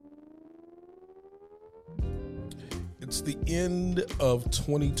It's the end of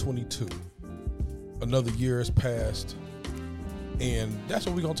 2022. Another year has passed, and that's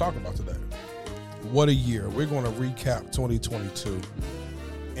what we're going to talk about today. What a year. We're going to recap 2022.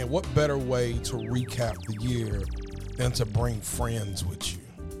 And what better way to recap the year than to bring friends with you?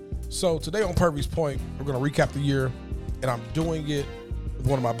 So today on Purvy's Point, we're going to recap the year, and I'm doing it with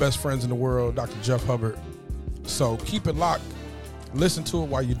one of my best friends in the world, Dr. Jeff Hubbard. So keep it locked. Listen to it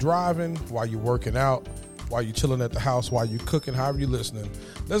while you're driving, while you're working out, while you're chilling at the house, while you're cooking, however you're listening.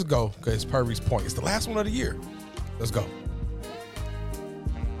 Let's go, because it's Purvy's Point. It's the last one of the year. Let's go.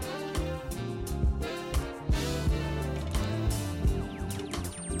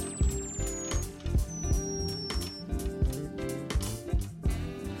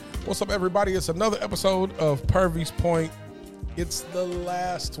 What's up, everybody? It's another episode of Purvy's Point. It's the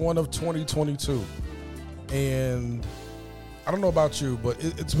last one of 2022. And I don't know about you, but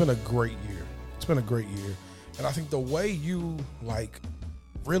it's been a great year. It's been a great year. And I think the way you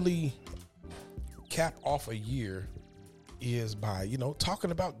really cap off a year is by, talking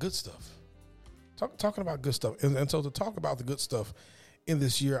about good stuff. Talking about good stuff. And so to talk about the good stuff in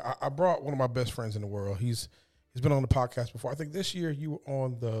this year, I brought one of my best friends in the world. He's been on the podcast before. I think this year you were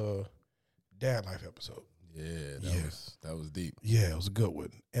on the Dad Life episode. Yeah, that was deep. Yeah, it was a good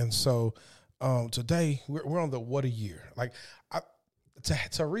one. And so today we're on the what a year.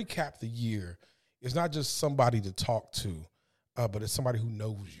 To recap the year, it's not just somebody to talk to, but it's somebody who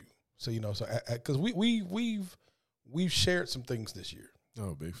knows you. So because we've shared some things this year.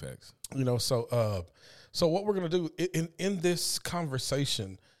 Oh, big facts. So what we're gonna do in this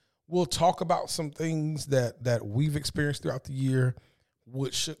conversation, we'll talk about some things that we've experienced throughout the year,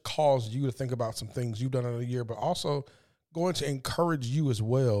 which should cause you to think about some things you've done in the year, but also going to encourage you as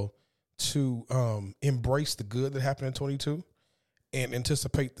well to embrace the good that happened in 22 and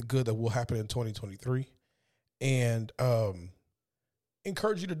anticipate the good that will happen in 2023, and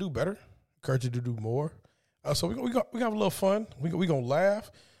encourage you to do better, encourage you to do more. So we gonna have a little fun. We gonna laugh.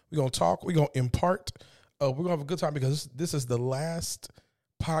 We gonna talk. We gonna impart. We're gonna have a good time because this is the last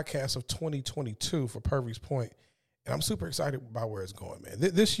podcast of 2022 for Purvy's Point, and I'm super excited about where it's going, man.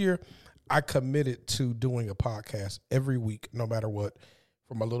 This year, I committed to doing a podcast every week, no matter what,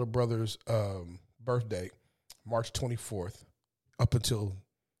 for my little brother's birthday, March 24th, up until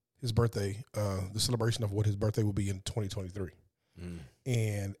his birthday, the celebration of what his birthday will be in 2023.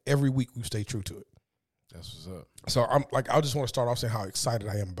 And every week we've stayed true to it. That's what's up. So I just want to start off saying how excited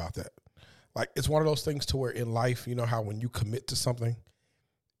I am about that. It's one of those things to where in life, how when you commit to something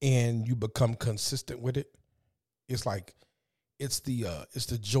and you become consistent with it, it's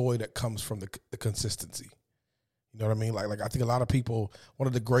the joy that comes from the consistency. You know what I mean? I think a lot of people, one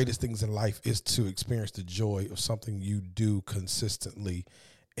of the greatest things in life is to experience the joy of something you do consistently.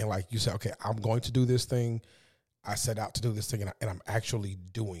 And you say, okay, I'm going to do this thing. I set out to do this thing and I'm actually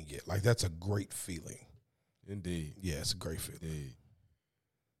doing it. That's a great feeling. Indeed. Yeah, it's a great feeling. Indeed.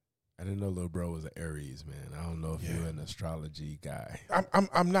 I didn't know little bro was an Aries, man. I don't know if you're an astrology guy.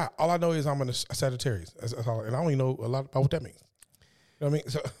 I'm not. All I know is I'm a Sagittarius. That's all, and I don't even know a lot about what that means. You know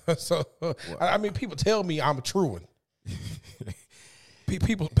what I mean? So I mean, people tell me I'm a true one.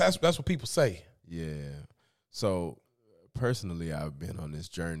 People, that's what people say. Yeah. So personally, I've been on this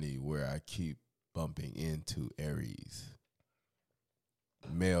journey where I keep bumping into Aries.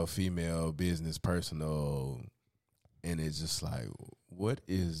 Male, female, business, personal, and it's just what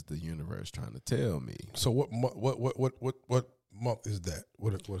is the universe trying to tell me? So what month is that?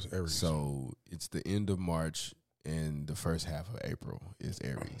 What's Aries? So it's the end of March and the first half of April is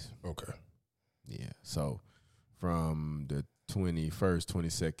Aries. Okay. Yeah. So from the 21st,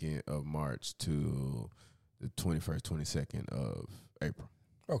 22nd of March to the 21st, 22nd of April.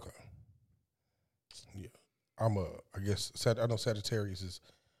 Okay. Yeah. I know Sagittarius is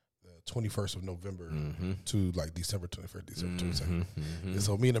the 21st of November to December 21st, December 22nd. And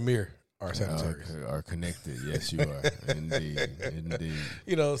so me and Amir are Sagittarius. Are connected. Yes, you are. Indeed.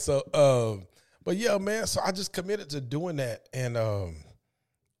 But yeah, man, so I just committed to doing that, and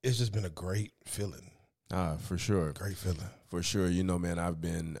it's just been a great feeling. For sure. Great feeling. For sure. Man, I've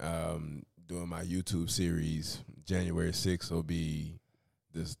been doing my YouTube series. January 6th will be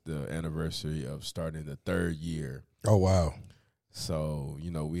the anniversary of starting the third year. Oh, wow. So,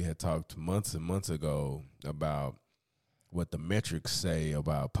 we had talked months and months ago about what the metrics say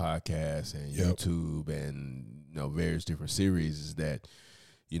about podcasts and YouTube and, various different series is that,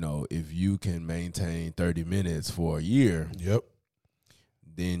 if you can maintain 30 minutes for a year,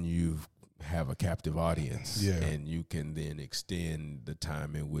 then you have a captive audience, and you can then extend the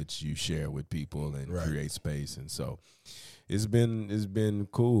time in which you share with people and create space. And so it's been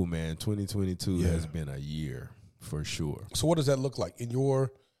cool, man. 2022 has been a year. for sure. So what does that look like in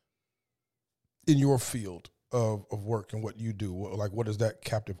your field of work and what you do? What is that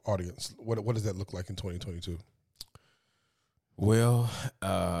captive audience? What does that look like in 2022? Well,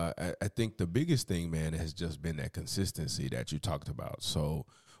 I think the biggest thing, man, has just been that consistency that you talked about. So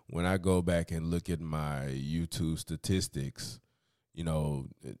when I go back and look at my YouTube statistics, you know,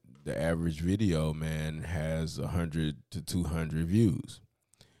 the average video, man, has 100 to 200 views.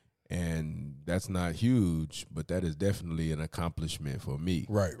 And that's not huge, but that is definitely an accomplishment for me.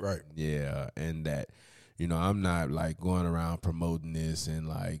 Right. Yeah, and that, you know, I'm not like going around promoting this and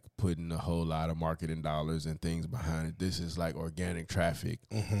like putting a whole lot of marketing dollars and things behind it. This is like organic traffic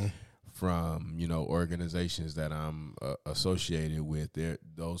from, you know, organizations that I'm associated with.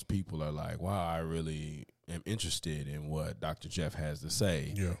 Those people are like, wow, I really am interested in what Dr. Jeff has to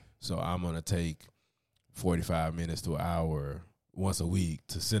say. Yeah. So I'm going to take 45 minutes to an hour once a week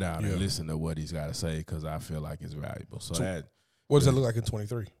to sit down and listen to what he's got to say because I feel like it's valuable. So that, what does that look like in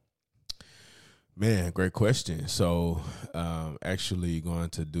 23? Man, great question. So actually going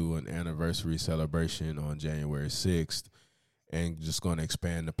to do an anniversary celebration on January 6th and just going to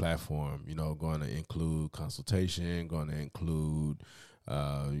expand the platform, you know, going to include consultation, going to include,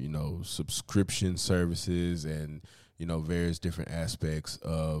 you know, subscription services and, you know, various different aspects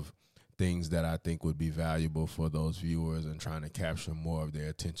of things that I think would be valuable for those viewers and trying to capture more of their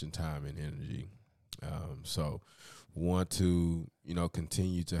attention, time, and energy. So want to, you know,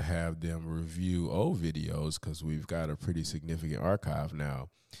 continue to have them review old videos because we've got a pretty significant archive now.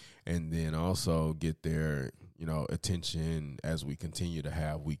 And then also get their, you know, attention as we continue to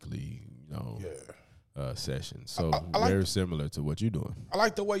have weekly, you know, sessions. So I like, very similar to what you're doing. I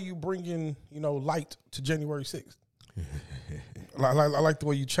like the way you bring in, you know, light to January 6th. I like the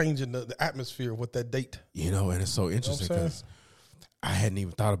way you changing the atmosphere with that date. You know, and it's so interesting because I hadn't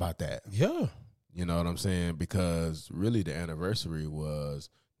even thought about that. Yeah. You know what I'm saying? Because really the anniversary was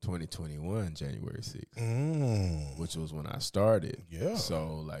 2021, January 6th, which was when I started. Yeah.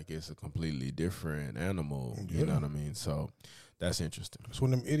 So, like, it's a completely different animal. You know what I mean? So, that's interesting. It's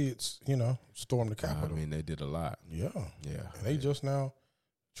when them idiots, you know, stormed the Capitol. I mean, they did a lot. Yeah. Yeah. And they just now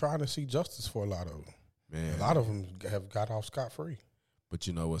trying to see justice for a lot of them. Man. A lot of them have got off scot-free. But,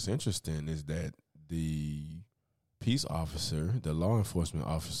 you know, what's interesting is that the peace officer, the law enforcement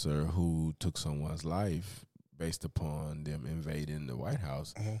officer who took someone's life based upon them invading the White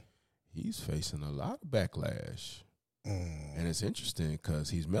House, he's facing a lot of backlash. And it's interesting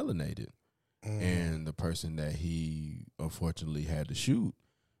because he's melanated. And the person that he unfortunately had to shoot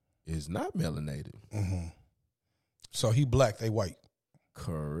is not melanated. So he black, they white.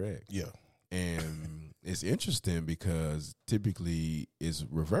 Correct. Yeah. And it's interesting because typically it's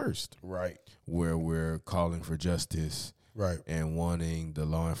reversed. Right. Where we're calling for justice. Right. And wanting the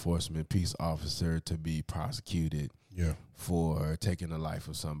law enforcement peace officer to be prosecuted for taking the life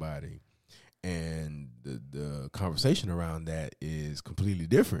of somebody. And the conversation around that is completely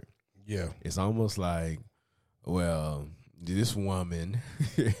different. Yeah. It's almost like, well, this woman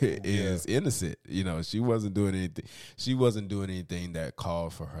is innocent. You know, she wasn't doing anything. She wasn't doing anything that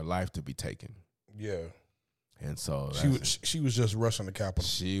called for her life to be taken. Yeah. And so she was just rushing the Capitol.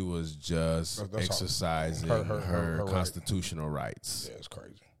 She was just exercising her constitutional rights. Yeah, it's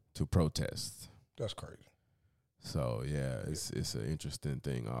crazy. To protest. That's crazy. So yeah, it's an interesting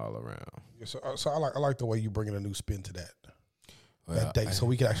thing all around. Yeah, so I like the way you bringing a new spin to that date, so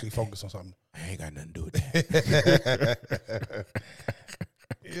we can actually focus on something. I ain't got nothing to do with that.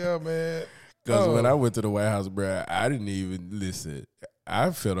 Yeah, man. Because when I went to the White House, bro, I didn't even listen.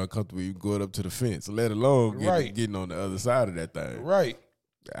 I felt uncomfortable even going up to the fence, let alone getting on the other side of that thing. Right.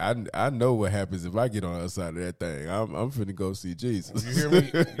 I know what happens if I get on the other side of that thing. I'm finna go see Jesus. You hear me?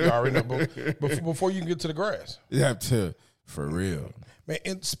 You already know. Before you can get to the grass. You have to, for real. Man,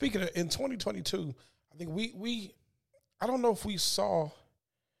 and speaking of, in 2022, I think we I don't know if we saw,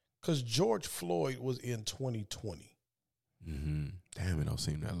 because George Floyd was in 2020. Damn, it don't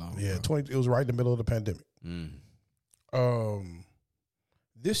seem that long. Yeah, it was right in the middle of the pandemic.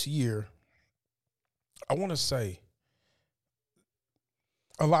 This year, I want to say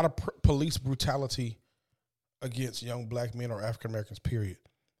a lot of police brutality against young black men or African Americans, period,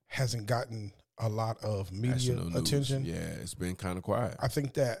 hasn't gotten a lot of media attention. Yeah, it's been kind of quiet. I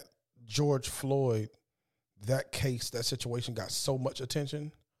think that George Floyd, that case, that situation got so much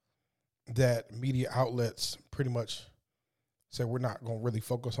attention that media outlets pretty much said we're not going to really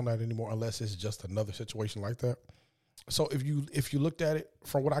focus on that anymore unless it's just another situation like that. So if you looked at it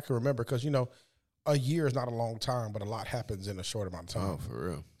from what I can remember, because, you know, a year is not a long time, but a lot happens in a short amount of time. Oh, for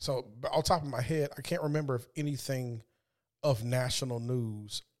real. So off the top of my head, I can't remember if anything of national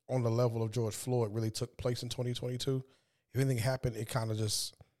news on the level of George Floyd really took place in 2022. If anything happened, it kind of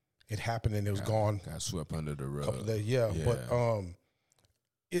just it happened and it was gone. Got swept under the rug. Couple of days, yeah. But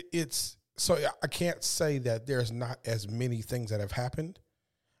it's so I can't say that there's not as many things that have happened.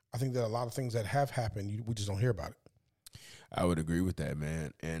 I think that a lot of things that have happened, we just don't hear about it. I would agree with that,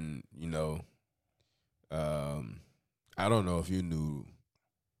 man. And I don't know if you knew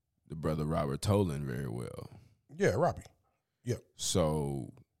the brother Robert Tolan very well. Yeah, Robbie. Yeah.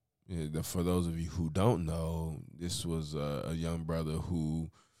 So, for those of you who don't know, this was a young brother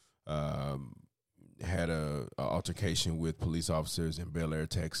who had a altercation with police officers in Bel Air,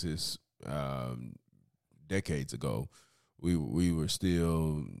 Texas, decades ago. We were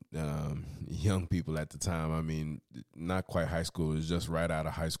still young people at the time. I mean, not quite high school. It was just right out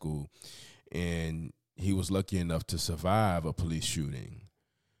of high school. And he was lucky enough to survive a police shooting.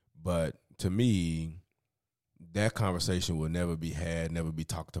 But to me, that conversation will never be had, never be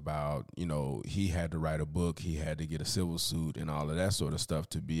talked about. He had to write a book. He had to get a civil suit and all of that sort of stuff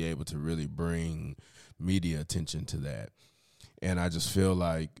to be able to really bring media attention to that. And I just feel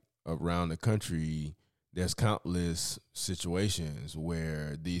like around the country, there's countless situations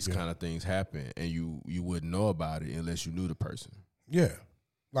where these kind of things happen, and you wouldn't know about it unless you knew the person. Yeah,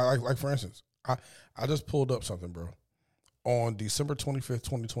 like for instance, I just pulled up something, bro. On December 25th,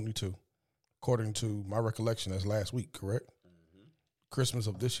 2022, according to my recollection, that's last week, correct? Mm-hmm. Christmas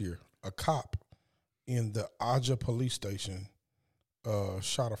of this year, a cop in the Aja police station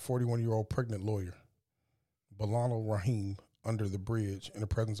shot a 41-year-old pregnant lawyer, Balano Rahim, under the bridge in the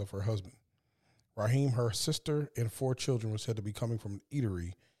presence of her husband. Rahim, her sister, and 4 children were said to be coming from an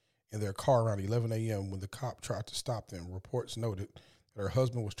eatery in their car around 11 a.m. when the cop tried to stop them. Reports noted that her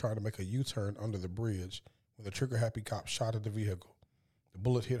husband was trying to make a U-turn under the bridge when the trigger-happy cop shot at the vehicle. The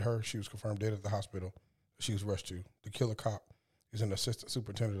bullet hit her. She was confirmed dead at the hospital. She was rescued. The killer cop is an assistant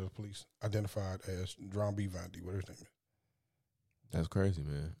superintendent of the police, identified as Dron B. Vandy, whatever his name is. That's crazy,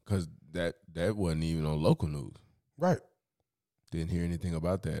 man, because that wasn't even on local news. Right. Didn't hear anything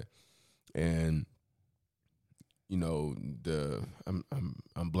about that. And I'm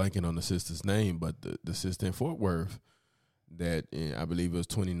blanking on the sister's name, but the sister in Fort Worth that I believe it was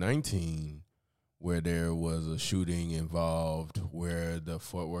 2019 where there was a shooting involved where the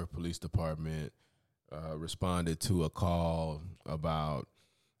Fort Worth Police Department responded to a call about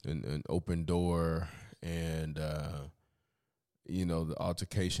an open door, and the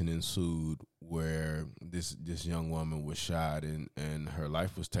altercation ensued where this young woman was shot and her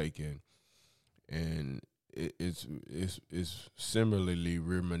life was taken. And it's similarly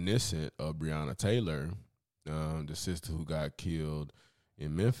reminiscent of Breonna Taylor, the sister who got killed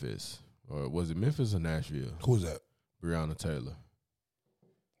in Memphis. Or was it Memphis or Nashville? Who's that? Breonna Taylor.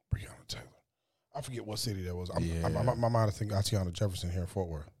 Breonna Taylor. I forget what city that was. My mind is thinking Tiana Jefferson here in Fort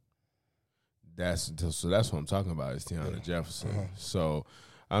Worth. That's what I'm talking about. Is Tiana Jefferson. Uh-huh. So,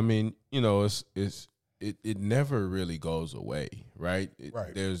 I mean, it never really goes away, right?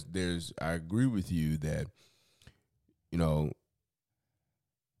 Right. There's I agree with you that,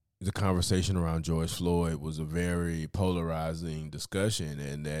 the conversation around George Floyd was a very polarizing discussion,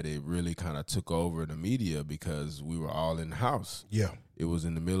 and that it really kind of took over the media because we were all in the house. Yeah. It was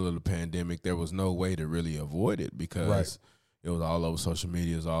in the middle of the pandemic. There was no way to really avoid it because it was all over social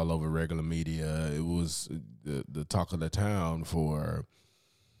media. It was all over regular media. It was the talk of the town for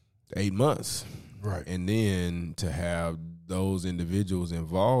 8 months. Right. And then to have those individuals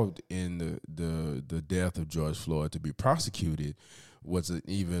involved in the death of George Floyd to be prosecuted was an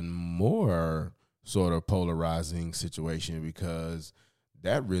even more sort of polarizing situation because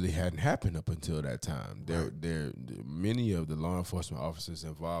that really hadn't happened up until that time. There many of the law enforcement officers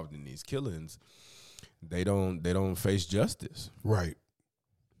involved in these killings, they don't face justice. Right.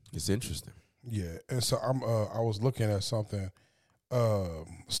 It's interesting. Yeah. And so I was looking at something.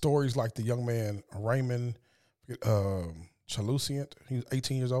 Stories like the young man Raymond Chalucient, he's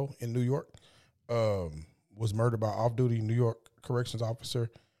 18 years old in New York, was murdered by off-duty New York corrections officer.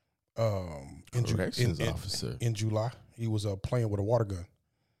 In July, he was playing with a water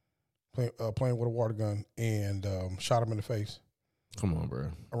gun, and shot him in the face. Come on, bro.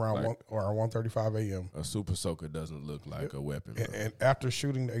 Around 1:35 a.m. A super soaker doesn't look like a weapon, bro. And after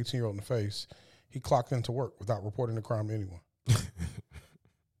shooting the 18-year-old in the face, he clocked into work without reporting the crime to anyone.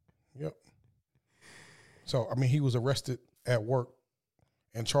 Yep. So, I mean, he was arrested at work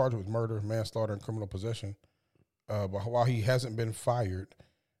and charged with murder, manslaughter, and criminal possession. But while he hasn't been fired,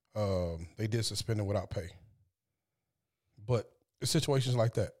 they did suspend him without pay. But situations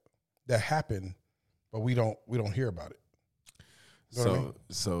like that happen, but we don't hear about it. You know what I mean?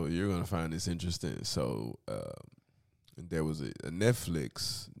 So you're gonna find this interesting. So there was a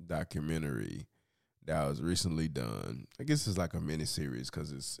Netflix documentary that was recently done. I guess it's like a mini series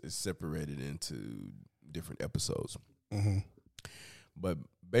because it's separated into different episodes. Mm-hmm. But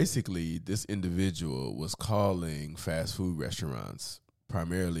basically, this individual was calling fast food restaurants,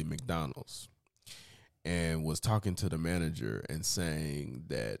 primarily McDonald's, and was talking to the manager and saying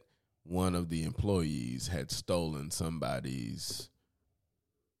that one of the employees had stolen somebody's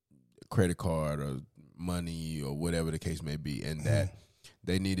credit card or money or whatever the case may be, and that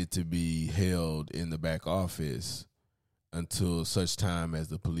they needed to be held in the back office until such time as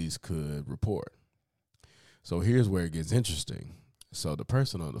the police could report. So here's where it gets interesting. So the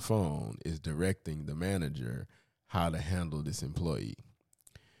person on the phone is directing the manager how to handle this employee,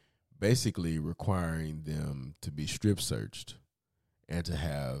 basically requiring them to be strip searched and to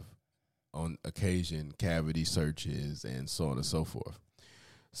have, on occasion, cavity searches and so on and so forth.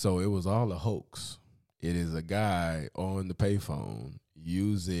 So it was all a hoax. It is a guy on the payphone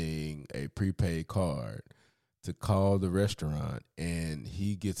using a prepaid card to call the restaurant, and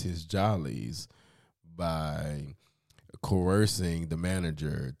he gets his jollies by coercing the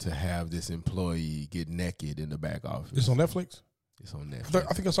manager to have this employee get naked in the back office. It's on Netflix? It's on Netflix.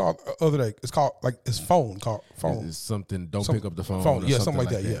 I think I saw it the other day. It's called, like, it's phone. It's something, pick up the phone. Yeah, something like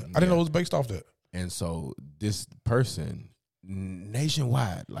that. Yeah. I didn't know it was based off that. And so this person,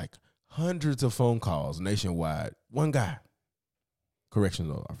 nationwide, like hundreds of phone calls nationwide, one guy,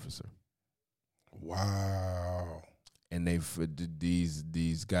 correctional officer. Wow. And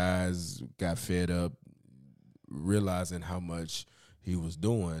these guys got fed up, realizing how much he was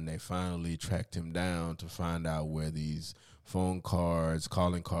doing. They finally tracked him down to find out where these phone cards,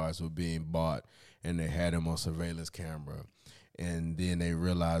 calling cards were being bought, and they had him on surveillance camera. And then they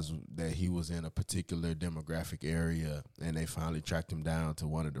realized that he was in a particular demographic area, and they finally tracked him down to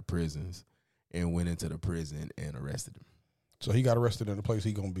one of the prisons and went into the prison and arrested him. So he got arrested in the place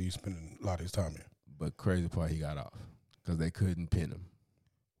he's going to be spending a lot of his time in. But crazy part, he got off because they couldn't pin him.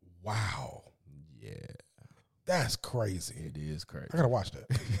 Wow. Yeah. That's crazy. It is crazy. I got to watch that.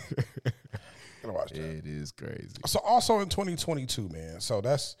 It is crazy. So also in 2022, man. So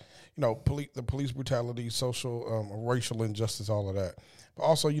that's, the police brutality, social, racial injustice, all of that. But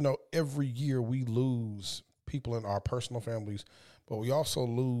also, every year we lose people in our personal families, but we also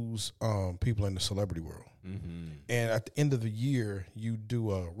lose people in the celebrity world. Mm-hmm. And at the end of the year, you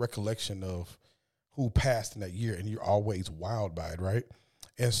do a recollection of who passed in that year, and you're always wowed by it, right?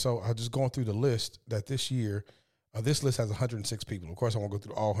 And so I just going through the list that this year, this list has 106 people. Of course, I won't go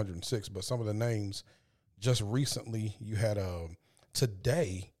through all 106, but some of the names just recently, you had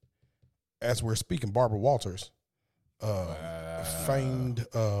today, as we're speaking, Barbara Walters, famed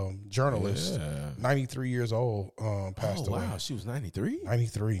journalist, 93 years old, passed away. Wow, she was 93?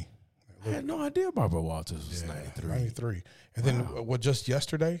 93. I had no idea Barbara Walters was 93. 93. And then just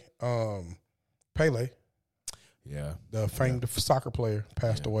yesterday, Pele, the famed soccer player,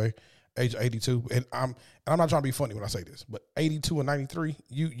 passed away, age 82. And I'm not trying to be funny when I say this, but 82 and 93,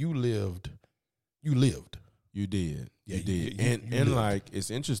 you lived. You did. Yeah, you did. And like,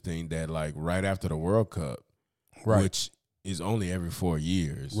 it's interesting that like right after the World Cup, which is only every 4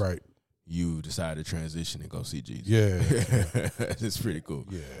 years, right, you decide to transition and go see Jesus. Yeah. It's pretty cool.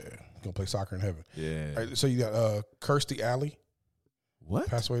 Yeah. Gonna play soccer in heaven. Yeah. Right, so you got Kirstie Alley. What?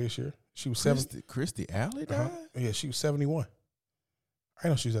 Passed away this year. She was Kirstie Alley died? Yeah, she was 71. I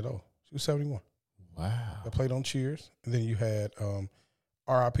didn't know she was that old. She was 71. Wow. I played on Cheers. And then you had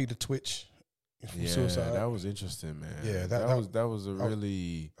R.I.P. to Twitch. From Suicide. That was interesting, man. Yeah, that was a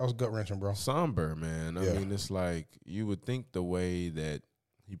really that was gut wrenching, bro. Somber, man. I mean, it's like you would think the way that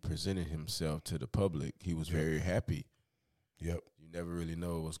he presented himself to the public, he was very happy. Yep. You never really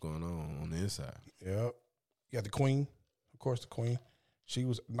know what's going on the inside. Yep. You got the Queen, of course. The Queen, she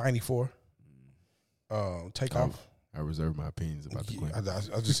was 94. Takeoff. I reserve my opinions about the Queen. I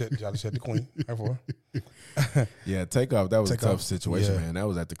just said the Queen. Yeah, Takeoff. That was a tough situation, man. That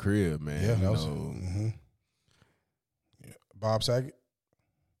was at the crib, man. Yeah, that was. Bob Saget,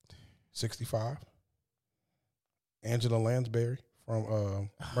 65. Angela Lansbury from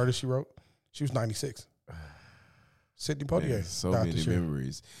Murder, She Wrote. She was 96. Sidney Poitier. Man, so many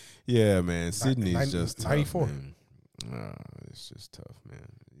memories. Yeah, man. Sidney's just tough, 94. Man. It's just tough, man.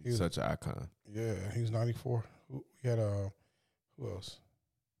 He's such an icon. Yeah, he was 94. We had who else?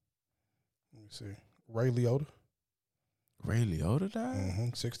 Let me see. Ray Liotta. Ray Liotta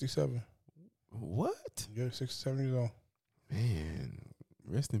died? 67. What? Yeah, 67 years old. Man,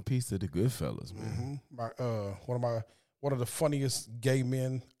 rest in peace to the Goodfellas, man. One of the funniest gay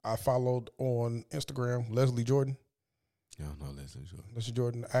men I followed on Instagram, Leslie Jordan. I don't know Leslie Jordan. Leslie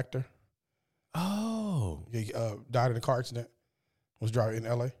Jordan, the actor. Oh. He died in a car accident. Was driving in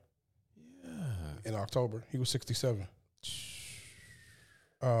L.A. in October. He was 67.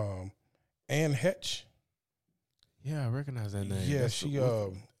 Anne Hetch. Yeah, I recognize that name. Yeah, she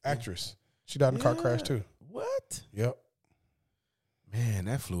actress. She died in a car crash too. What? Yep. Man,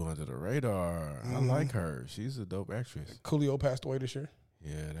 that flew under the radar. I like her. She's a dope actress. Coolio passed away this year.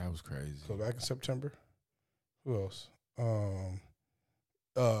 Yeah, that was crazy. So back in September. Who else?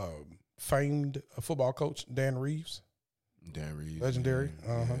 Famed football coach Dan Reeves. Dan Reeves. Legendary.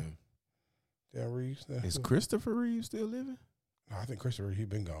 Yeah. Dan Reeves. Is Christopher Reeves still living? No, I think Christopher, he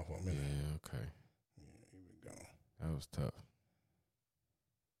been gone for a minute. Yeah, okay. Yeah, he been gone. That was tough.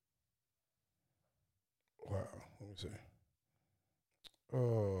 Wow. Let me see. A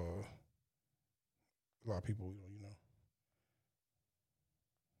lot of people,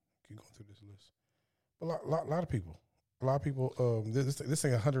 keep going through this list. But a lot of people. A lot of people. This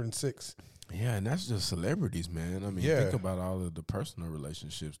thing 106. Yeah, and that's just celebrities, man. I mean, think about all of the personal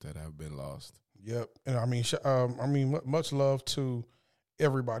relationships that have been lost. Yep, and I mean, much love to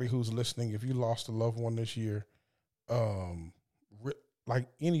everybody who's listening. If you lost a loved one this year, like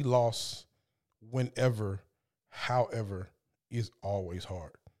any loss, whenever, however, is always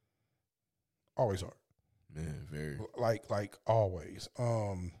hard. Always hard. Man, very. Like always.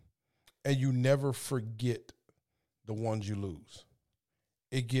 And you never forget the ones you lose.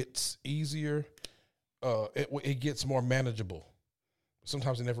 It gets easier. It gets more manageable.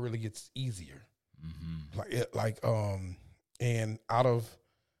 Sometimes it never really gets easier. Mm-hmm. And out of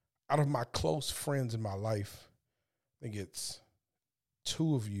my close friends in my life, I think it's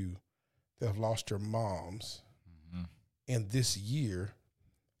 2 of you that have lost your moms. Mm-hmm. And this year,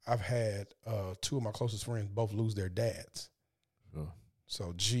 I've had 2 of my closest friends both lose their dads. Oh.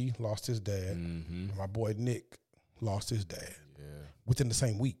 So G lost his dad. Mm-hmm. My boy Nick lost his dad. Yeah. Within the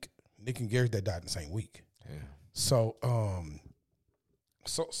same week. Nick and Gary's dad died in the same week. Yeah. So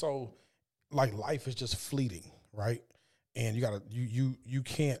so like life is just fleeting, right? And you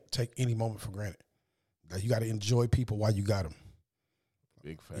can't take any moment for granted. Like you got to enjoy people while you got them.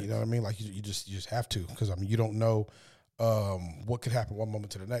 Big fact. You know what I mean? Like you just have to, because I mean you don't know what could happen one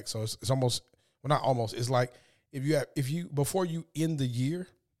moment to the next. So it's almost, well, not almost. It's like if you before you end the year,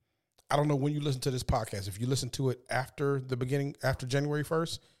 I don't know when you listen to this podcast. If you listen to it after the beginning, after January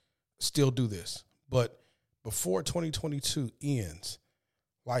 1st, still do this. But before 2022 ends,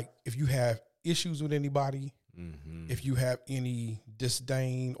 like if you have issues with anybody, mm-hmm. if you have any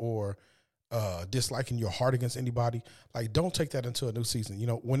disdain or dislike in your heart against anybody, like don't take that into a new season. You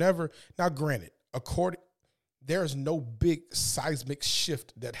know, whenever, now granted, there is no big seismic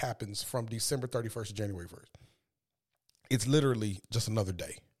shift that happens from December 31st to January 1st. It's literally just another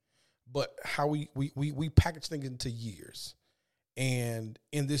day. But how we package things into years. And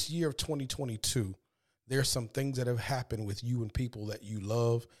in this year of 2022, there's some things that have happened with you and people that you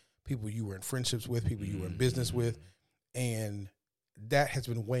love, people you were in friendships with, people you were in business with, and that has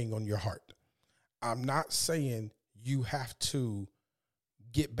been weighing on your heart. I'm not saying you have to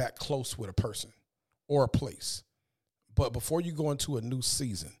get back close with a person or a place, but before you go into a new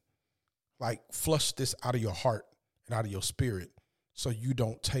season, like flush this out of your heart and out of your spirit, so you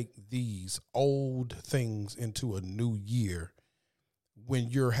don't take these old things into a new year when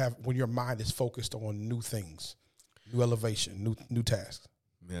your mind is focused on new things, new elevation, new tasks.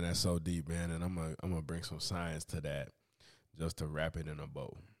 Man, that's so deep, man. And I'm gonna bring some science to that just to wrap it in a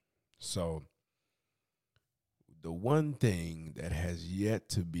bow. So the one thing that has yet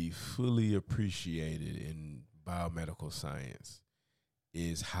to be fully appreciated in biomedical science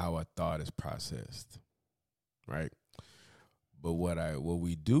is how a thought is processed, right? But what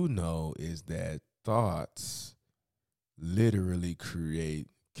we do know is that thoughts literally create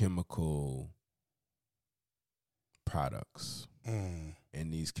chemical products. And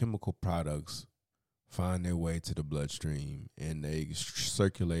these chemical products find their way to the bloodstream, and they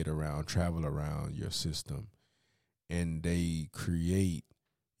circulate around, travel around your system, and they create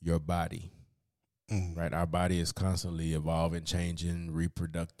your body. Right? Our body is constantly evolving, changing,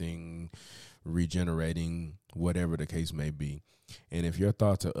 reproducing, regenerating, whatever the case may be. And if your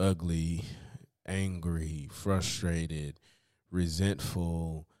thoughts are ugly, angry, frustrated,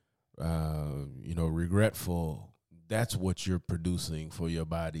 resentful, regretful, that's what you're producing for your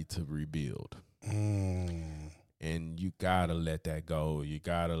body to rebuild. And you gotta let that go. You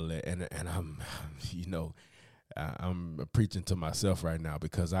gotta let, and I'm preaching to myself right now,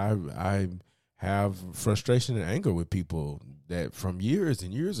 because I have frustration and anger with people that from years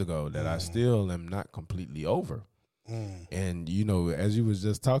and years ago that I still am not completely over. And, as you was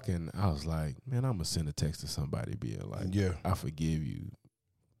just talking, I was like, man, I'm going to send a text to somebody being like, I forgive you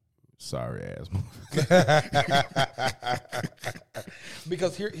Sorry, ass.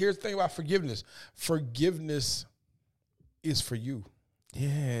 Because here's the thing about forgiveness. Forgiveness is for you. Yeah,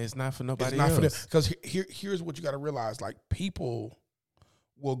 it's not for nobody It's not else. for them. Because here's what you got to realize. Like, people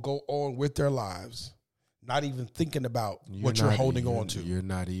will go on with their lives not even thinking about what you're holding on to. You're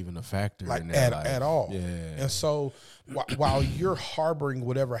not even a factor like in their life. at all. Yeah. And so while you're harboring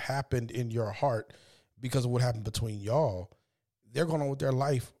whatever happened in your heart because of what happened between y'all, they're going on with their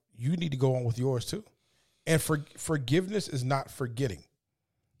life. You need to go on with yours too. And forgiveness is not forgetting.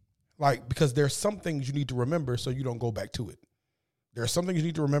 Like, because there's some things you need to remember so you don't go back to it. There are some things you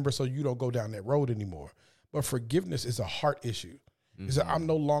need to remember so you don't go down that road anymore. But forgiveness is a heart issue. Is that I'm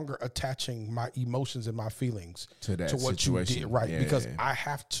no longer attaching my emotions and my feelings to what situation. you did, right? Yeah. Because I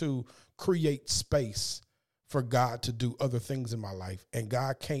have to create space for God to do other things in my life, and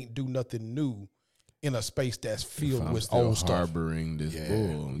God can't do nothing new in a space that's filled with old stuff. Harboring this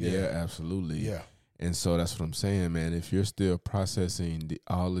bull, yeah, absolutely, yeah. And so that's what I'm saying, man. If you're still processing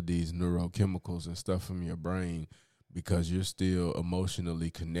all of these neurochemicals and stuff from your brain because you're still emotionally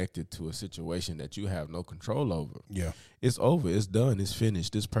connected to a situation that you have no control over. Yeah. It's over. It's done. It's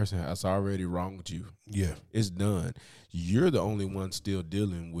finished. This person has already wronged you. Yeah. It's done. You're the only one still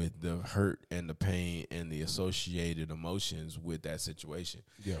dealing with the hurt and the pain and the associated emotions with that situation.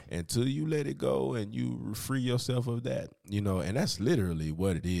 Yeah. Until you let it go and you free yourself of that, and that's literally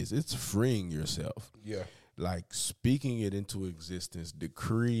what it is. It's freeing yourself. Yeah. Like speaking it into existence,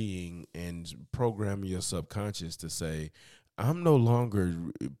 decreeing and programming your subconscious to say, I'm no longer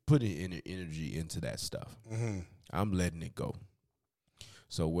putting any energy into that stuff. Mm-hmm. I'm letting it go.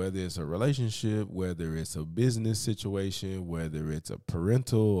 So whether it's a relationship, whether it's a business situation, whether it's a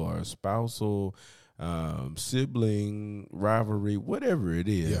parental or a spousal, sibling rivalry, whatever it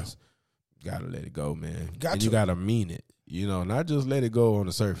is, gotta let it go, man. And you gotta mean it. Not just let it go on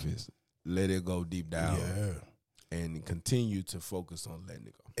the surface. Let it go deep down, and continue to focus on letting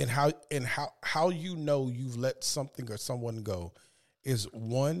it go. And how you've let something or someone go is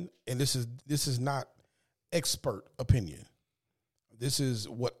one, and this is not expert opinion. This is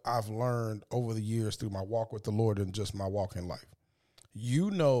what I've learned over the years through my walk with the Lord and just my walk in life.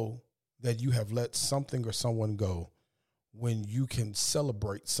 You know that you have let something or someone go when you can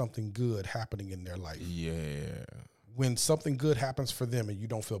celebrate something good happening in their life. Yeah. When something good happens for them and you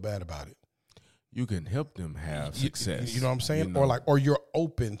don't feel bad about it. You can help them have success. You know what I'm saying? Or you're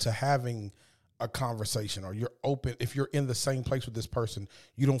open to having a conversation, or you're open. If you're in the same place with this person,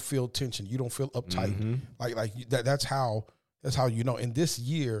 you don't feel tension. You don't feel uptight. Mm-hmm. That's how in this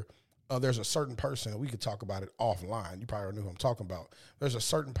year, there's a certain person, we could talk about it offline. You probably knew who I'm talking about. There's a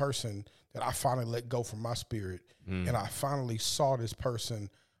certain person that I finally let go from my spirit. And I finally saw this person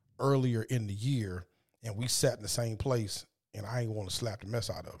earlier in the year, and we sat in the same place, and I ain't want to slap the mess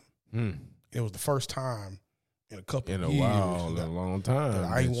out of him. It was the first time in a couple of years. In a while, a long time.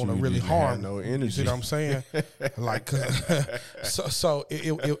 I ain't want to really harm. No energy. You see what I'm saying? So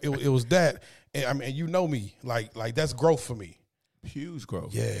it was that. And I mean, you know me, like that's growth for me. Huge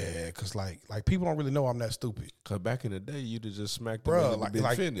growth. Yeah, because like people don't really know I'm that stupid. Because back in the day, you'd have just smacked them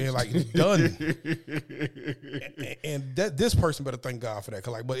finished. And it's done. and this person better thank God for that.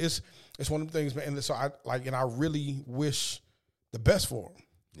 But it's one of the things, man. And so I really wish the best for them.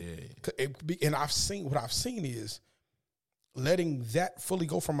 Yeah. And what I've seen is letting that fully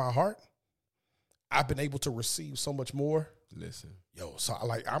go from my heart. I've been able to receive so much more. Listen, so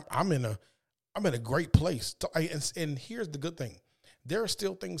I'm in a great place. And here's the good thing. There are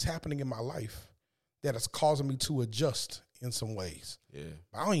still things happening in my life that is causing me to adjust in some ways. Yeah.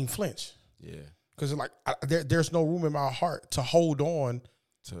 I don't even flinch. Yeah. Because there's no room in my heart to hold on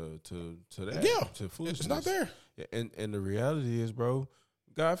to that. Yeah. To foolishness. It's not there. Yeah, and the reality is, bro,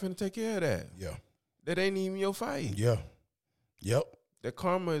 God finna take care of that. Yeah. That ain't even your fight. Yeah. Yep. That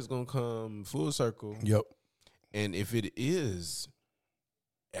karma is gonna come full circle. Yep. And if it is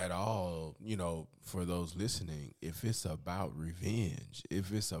at all, for those listening, if it's about revenge,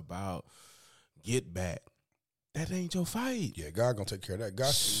 if it's about get back, that ain't your fight. Yeah, God gonna take care of that.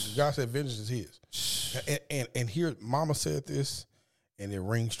 God said vengeance is his. And here, Mama said this, and it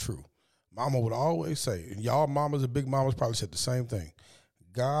rings true. Mama would always say, and y'all mamas and big mamas probably said the same thing.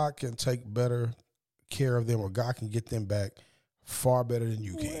 God can take better care of them, or God can get them back far better than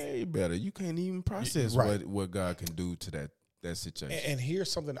you can. Way better. You can't even process what God can do to that situation. And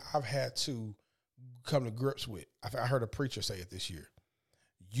here's something I've had to come to grips with. I heard a preacher say it this year.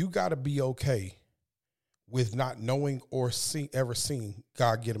 You got to be okay with not knowing or ever seeing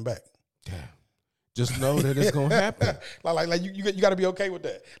God get them back. Yeah. Just know that it's gonna happen. you got to be okay with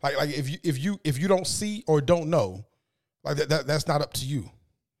that. Like if you don't see or don't know, like that's not up to you.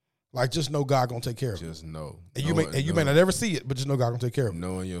 Like, just know God gonna take care of it. Just know. And you may not ever see it, but just know God gonna take care of it.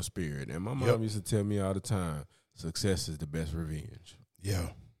 Know in your spirit. And my mom used to tell me all the time, success is the best revenge. Yeah.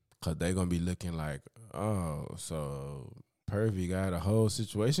 Because they're going to be looking like, oh, so Pervy got a whole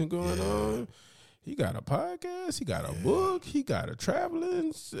situation going on. He got a podcast. He got a book. He got a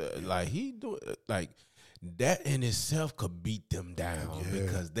traveling. Like, he do like that in itself could beat them down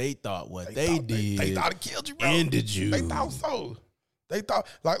because they thought they did. They thought it killed you, bro. Ended you. They thought so. They thought,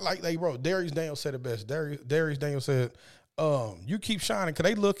 like they wrote, Darius Daniels said it best. Darius Daniels said, you keep shining because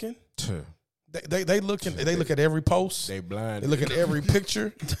they looking. They looking. They look at every post. They blind. They look at every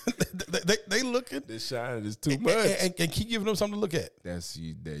picture. they looking. The shine is too much. And keep giving them something to look at. That's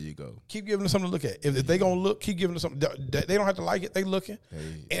you. There you go. Keep giving them something to look at. If they gonna look, keep giving them something. They don't have to like it. They looking.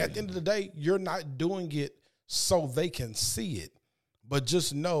 And at the end of the day, you're not doing it so they can see it, but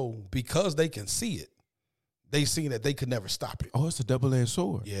just know because they can see it, they seen that they could never stop it. Oh, it's a double-edged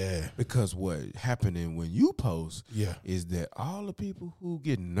sword. Yeah. Because what happening when you post is that all the people who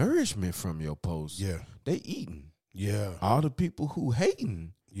get nourishment from your post, they eating. Yeah. All the people who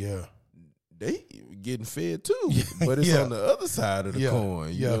hating, they getting fed too. But it's on the other side of the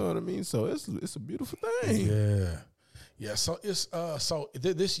coin. You know what I mean? So it's a beautiful thing. Yeah. Yeah. So it's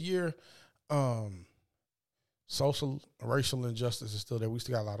this year, social racial injustice is still there. We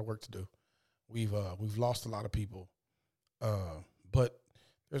still got a lot of work to do. We've lost a lot of people, but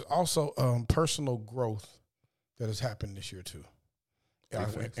there's also personal growth that has happened this year too,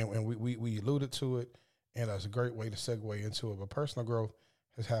 and we alluded to it, and that's a great way to segue into it. But personal growth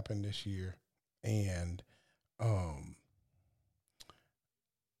has happened this year, and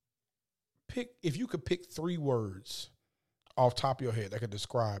if you could pick 3 words off top of your head that could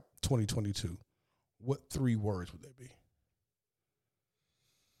describe 2022, what 3 words would they be?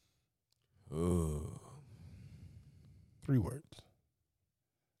 Ooh. 3 words.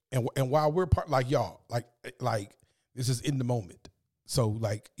 And while we're like y'all, like this is in the moment. So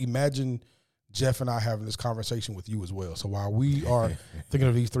like imagine Jeff and I having this conversation with you as well. So while we are thinking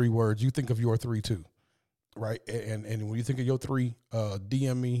of these 3 words, you think of your 3 too, right? And when you think of your 3,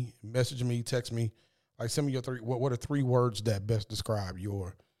 DM me, message me, text me, like send me your 3. What are 3 words that best describe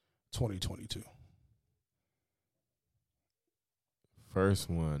your 2022? First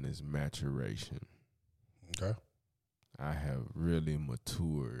one is maturation. Okay. I have really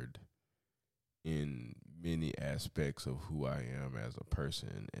matured in many aspects of who I am as a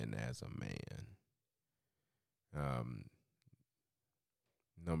person and as a man.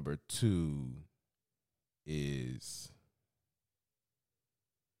 Number 2 is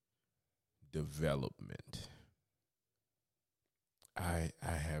development. I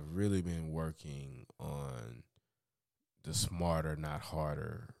have really been working on the smarter, not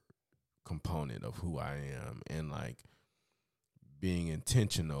harder component of who I am, and like being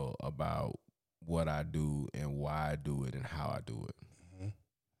intentional about what I do and why I do it and how I do it. Mm-hmm.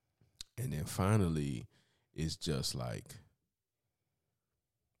 And then finally, it's just like,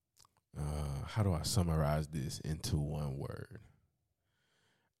 how do I summarize this into one word?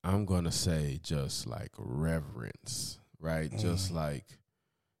 I'm going to say just like reverence, right? Mm-hmm. Just like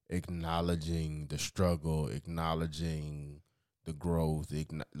acknowledging the struggle, acknowledging the growth,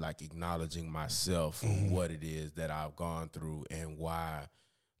 acknowledging myself for what it is that I've gone through and why,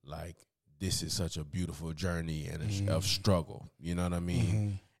 like, this is such a beautiful journey and of struggle. You know what I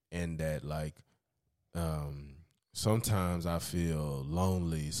mean? And that, like, sometimes I feel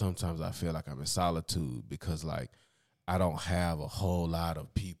lonely. Sometimes I feel like I'm in solitude because, like, I don't have a whole lot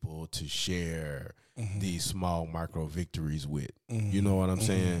of people to share these small micro victories with. You know what I'm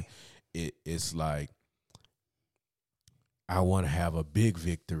saying? It's like I want to have a big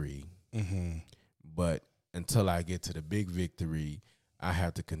victory, but until I get to the big victory, I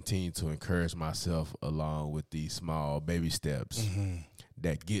have to continue to encourage myself along with these small baby steps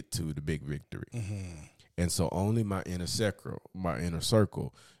that get to the big victory. And so only my inner circle,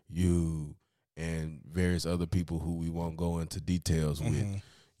 you and various other people who we won't go into details with,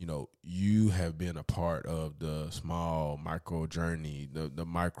 you know, you have been a part of the small micro journey, the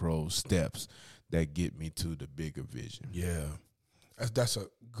micro steps that get me to the bigger vision. Yeah. That's a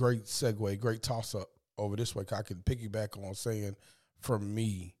great segue, great toss up over this way. I can piggyback on saying, for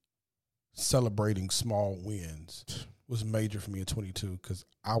me, celebrating small wins was major for me in 22 because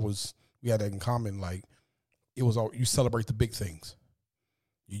we had that in common. Like, it was all, you celebrate the big things.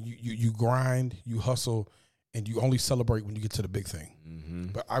 You grind, you hustle, and you only celebrate when you get to the big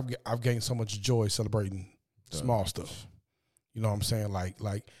thing. But I've gained so much joy celebrating small stuff. You know what I'm saying?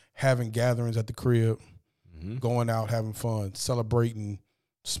 Like having gatherings at the crib, going out, having fun, celebrating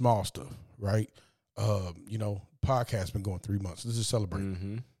small stuff, right? You know, podcast been going 3 months. This is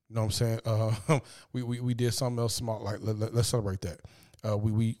celebrating. You know what I'm saying? We did something else small. Like let's celebrate that.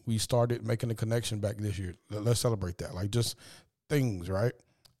 We started making a connection back this year. Let's celebrate that. Like just things, right?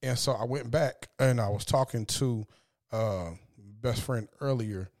 And so I went back and I was talking to best friend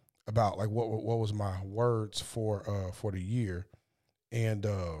earlier about like what was my words for the year, and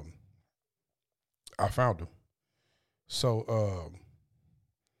I found them. So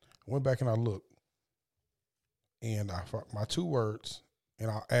I went back and I looked, and I found my 2 words, and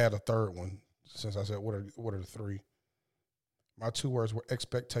I'll add a third one since I said what are the 3. My 2 words were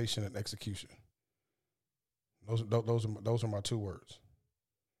expectation and execution. Those are my 2 words.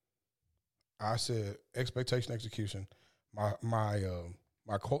 I said expectation, execution. My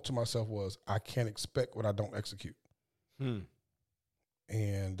quote to myself was, I can't expect what I don't execute.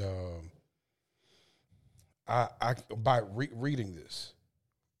 And I by reading this,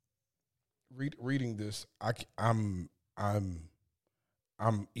 I'm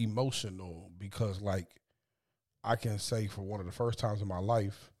emotional because like I can say for one of the first times in my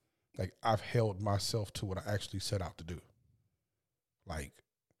life, like I've held myself to what I actually set out to do. Like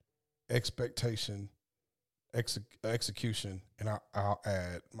expectation, execution, and I'll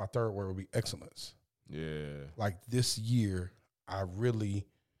add my third word would be excellence. Yeah. Like this year, I really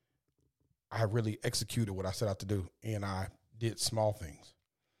executed what I set out to do, and I did small things.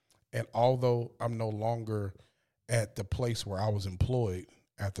 And although I'm no longer at the place where I was employed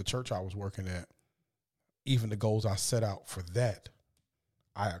at the church I was working at, even the goals I set out for that,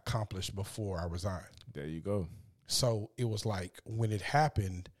 I accomplished before I resigned. There you go. So it was like when it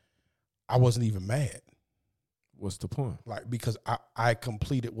happened, I wasn't even mad. What's the point? Like, because I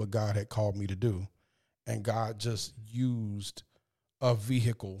completed what God had called me to do, and God just used a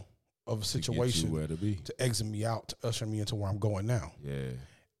vehicle of a situation to exit me out, to usher me into where I'm going now. Yeah.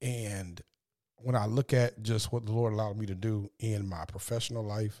 And when I look at just what the Lord allowed me to do in my professional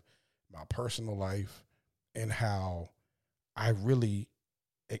life, my personal life, and how I really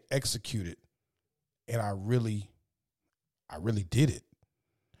executed, and I really did it.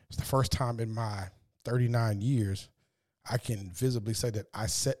 It's the first time in my 39 years I can visibly say that I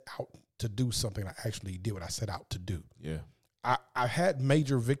set out to do something. I actually did what I set out to do. Yeah. I had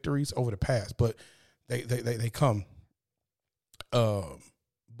major victories over the past, but they come.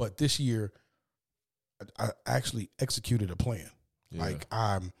 But this year, I actually executed a plan. Yeah. Like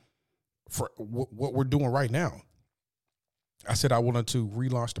for what we're doing right now. I said I wanted to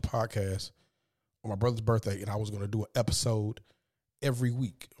relaunch the podcast on my brother's birthday, and I was going to do an episode every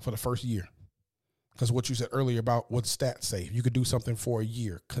week for the first year. Because what you said earlier about what stats say, you could do something for a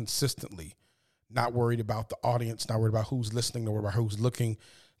year consistently, not worried about the audience, not worried about who's listening, not worried about who's looking,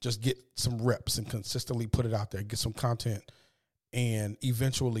 just get some reps and consistently put it out there, get some content, and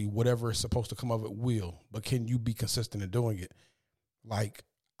eventually whatever is supposed to come of it will. But can you be consistent in doing it? Like,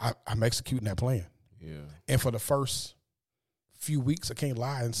 I'm executing that plan. Yeah. And for the first few weeks, I can't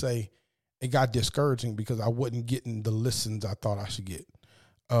lie and say it got discouraging because I wasn't getting the listens I thought I should get.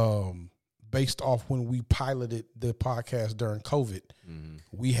 Based off when we piloted the podcast during COVID,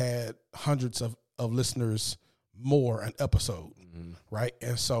 we had hundreds of listeners more an episode, right?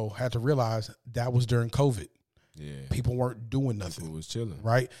 And so had to realize that was during COVID. Yeah, people weren't doing nothing. People was chilling,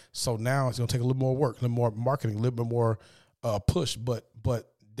 right? So now it's going to take a little more work, a little more marketing, a little bit more push, but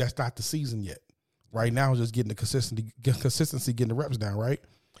that's not the season yet. Right now, just getting the consistency, getting the reps down, right?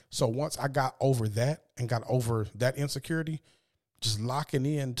 So once I got over that and got over that insecurity, just locking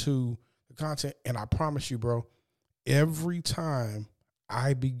into the content, and I promise you, bro, every time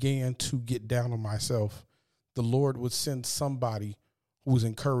I began to get down on myself, the Lord would send somebody who was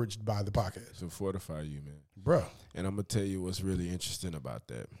encouraged by the podcast. To fortify you, man. Bro. And I'm going to tell you what's really interesting about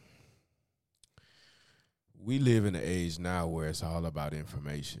that. We live in an age now where it's all about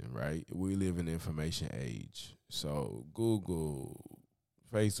information, right? We live in the information age. So Google,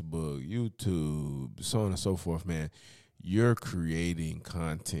 Facebook, YouTube, so on and so forth, man. You're creating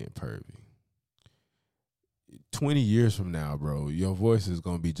content, Pervy. 20 years from now, bro, your voice is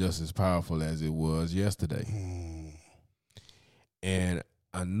going to be just as powerful as it was yesterday. And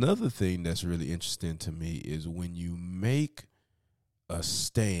another thing that's really interesting to me is when you make a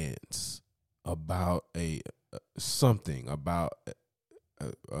stance about something, about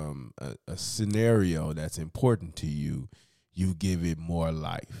a scenario that's important to you, you give it more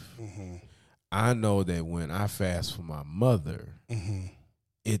life. I know that when I fast for my mother,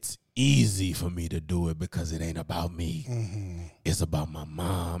 it's easy for me to do it because it ain't about me. It's about my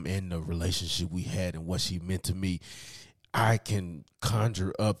mom and the relationship we had and what she meant to me. I can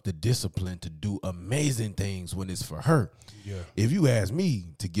conjure up the discipline to do amazing things when it's for her. Yeah. If you ask me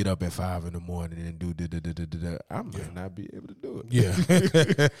to get up at 5 a.m. and do I might not be able to do it. Yeah.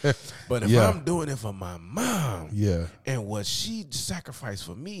 But if I'm doing it for my mom, and what she sacrificed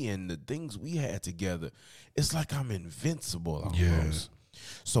for me and the things we had together, it's like I'm invincible almost. Yeah.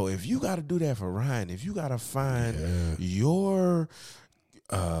 So if you got to do that for Ryan, if you got to find your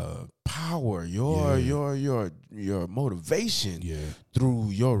power, your motivation through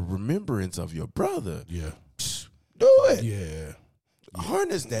your remembrance of your brother, do it. Yeah.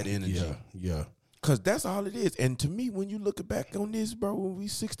 Harness that energy. Yeah. Because that's all it is. And to me, when you look back on this, bro, when we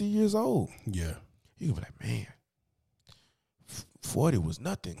 60 years old, you can be like, man, 40 was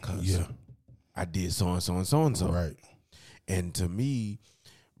nothing because I did so and so and so and so. Right. And to me,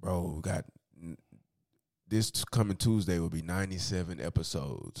 bro, we got this coming Tuesday will be 97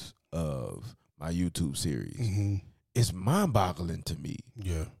 episodes of my YouTube series. Mm-hmm. It's mind-boggling to me.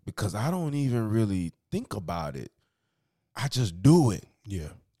 Yeah. Because I don't even really think about it. I just do it. Yeah.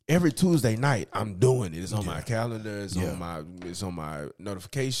 Every Tuesday night, I'm doing it. It's on my calendar. It's on my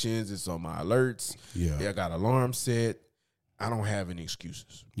notifications. It's on my alerts. Yeah. I got alarm set. I don't have any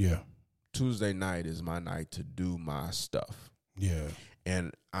excuses. Yeah. Tuesday night is my night to do my stuff. Yeah.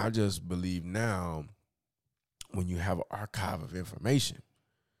 And I just believe now, when you have an archive of information,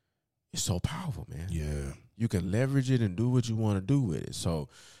 it's so powerful, man. Yeah. You can leverage it and do what you want to do with it. So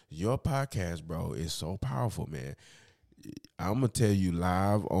your podcast, bro, is so powerful, man. I'm going to tell you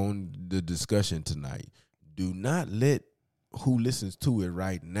live on the discussion tonight, do not let who listens to it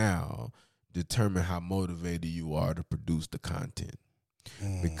right now determine how motivated you are to produce the content.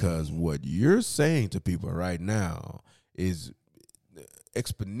 Because what you're saying to people right now is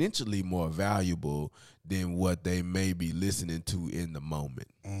exponentially more valuable than what they may be listening to in the moment.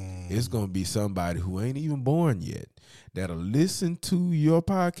 It's going to be somebody who ain't even born yet that'll listen to your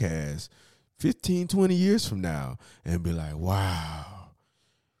podcast 15, 20 years from now and be like, wow,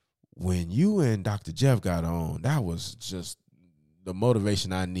 when you and Dr. Jeff got on, that was just the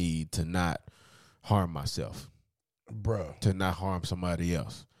motivation I need to not harm myself. Bruh. To not harm somebody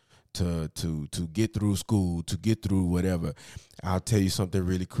else, to get through school, to get through whatever. I'll tell you something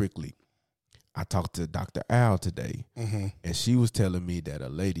really quickly. I talked to Dr. Al today, and she was telling me that a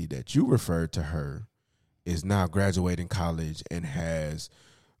lady that you referred to her is now graduating college and has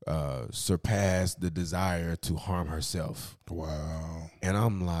surpassed the desire to harm herself. Wow. And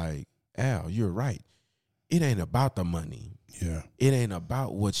I'm like, Al, you're right. It ain't about the money. Yeah. It ain't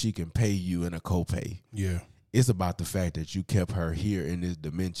about what she can pay you in a copay. Yeah. It's about the fact that you kept her here in this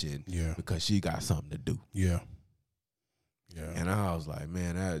dimension because she got something to do. Yeah. Yeah. And I was like,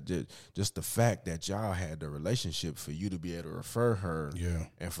 man, just the fact that y'all had the relationship for you to be able to refer her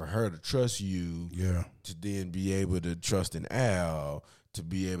and for her to trust you to then be able to trust in Al, to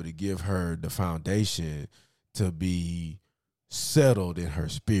be able to give her the foundation to be settled in her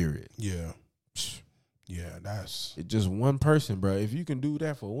spirit. Yeah. Yeah, that's just one person, bro. If you can do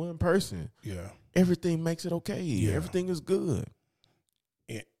that for one person, everything makes it okay. Yeah. Everything is good.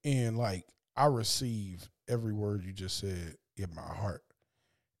 And like, I receive every word you just said in my heart.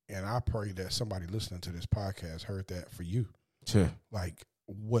 And I pray that somebody listening to this podcast heard that for you. Sure. Like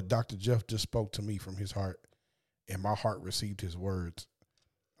what Dr. Jeff just spoke to me from his heart, and my heart received his words.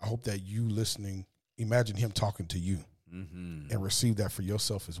 I hope that you listening, imagine him talking to you and receive that for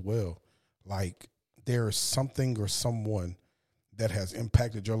yourself as well. Like, there is something or someone that has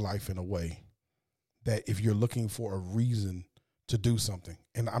impacted your life in a way that if you're looking for a reason to do something,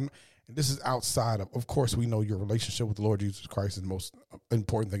 and this is outside of course, we know your relationship with the Lord Jesus Christ is the most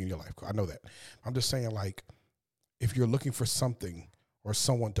important thing in your life. I know that. I'm just saying, like, if you're looking for something or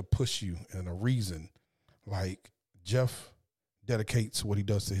someone to push you and a reason, like Jeff dedicates what he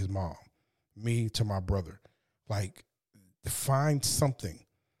does to his mom, me to my brother, like, find something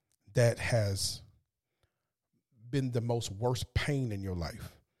that has been the most worst pain in your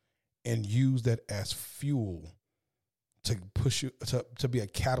life and use that as fuel to push you to be a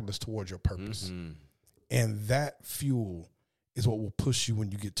catalyst towards your purpose. And that fuel is what will push you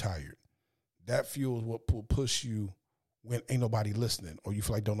when you get tired. That fuel is what will push you when ain't nobody listening, or you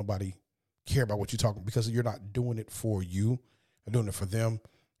feel like don't nobody care about what you're talking, because you're not doing it for you, you're doing it for them.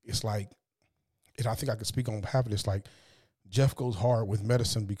 It's like, and I think I can speak on behalf of this, like, Jeff goes hard with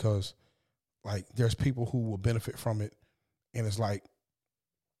medicine because, like, there's people who will benefit from it, and it's like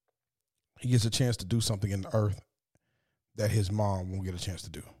he gets a chance to do something in the earth that his mom won't get a chance to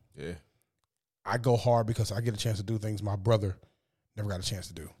do. Yeah. I go hard because I get a chance to do things my brother never got a chance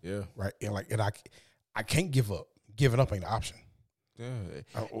to do. Yeah. Right. And I can't give up. Giving up ain't an option.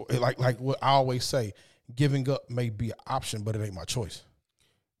 Yeah. Like what I always say, giving up may be an option, but it ain't my choice.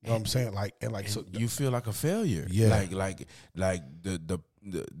 You know what I'm saying? Like, and like, so you feel like a failure. Yeah. Like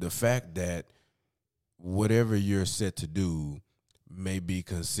the fact that whatever you're set to do may be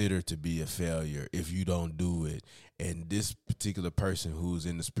considered to be a failure if you don't do it. And this particular person who's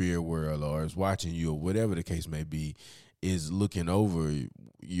in the spirit world or is watching you or whatever the case may be is looking over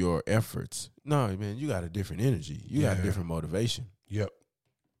your efforts. No, man, you got a different energy. You got a different motivation. Yep.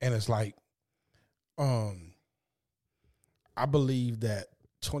 And it's like, I believe that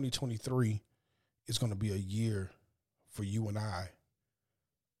 2023 is going to be a year for you and I.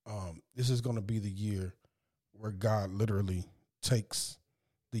 This is going to be the year where God literally takes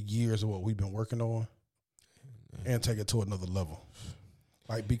the years of what we've been working on and take it to another level.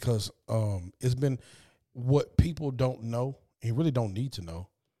 Like, because it's been what people don't know and really don't need to know,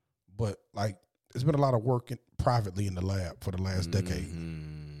 but like it's been a lot of work privately in the lab for the last decade.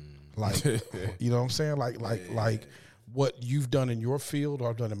 Like, you know what I'm saying? Like what you've done in your field or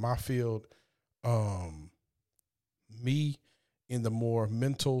I've done in my field, me in the more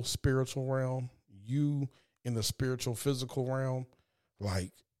mental, spiritual realm, you in the spiritual, physical realm,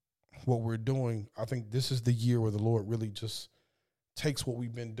 like what we're doing, I think this is the year where the Lord really just takes what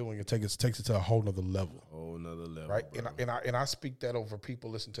we've been doing and takes it to a whole nother level. Right. Bro. And I speak that over people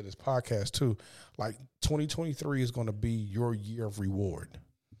listening to this podcast too. Like 2023 is going to be your year of reward.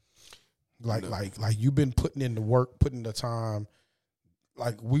 Like you've been putting in the work, putting the time.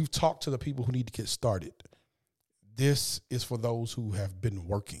 Like we've talked to the people who need to get started. This is for those who have been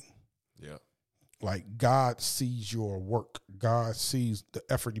working. Yeah. Like God sees your work. God sees the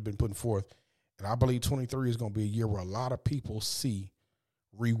effort you've been putting forth. And I believe 23 is going to be a year where a lot of people see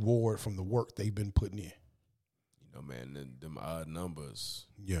reward from the work they've been putting in. You know, man, them odd numbers.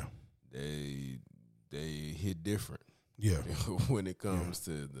 Yeah. They hit different. Yeah. When it comes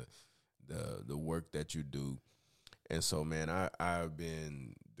to the work that you do. And so, man, I've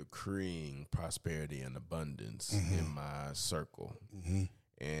been decreeing prosperity and abundance in my circle.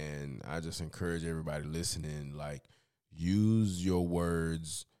 And I just encourage everybody listening, like, use your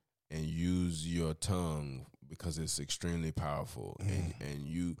words and use your tongue because it's extremely powerful. And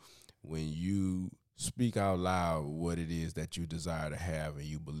you, when you speak out loud what it is that you desire to have and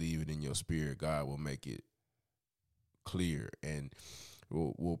you believe it in your spirit, God will make it clear and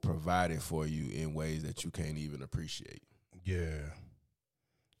will provide it for you in ways that you can't even appreciate. Yeah,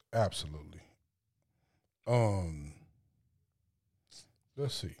 absolutely.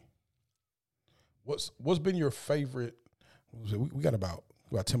 Let's see. What's been your favorite? We got about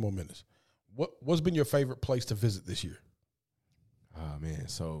 10 more minutes. What's been your favorite place to visit this year? Oh man,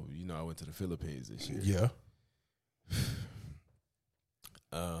 so I went to the Philippines this year.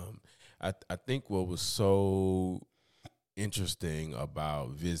 Yeah. I think what was so interesting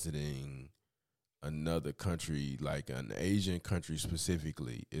about visiting another country, like an Asian country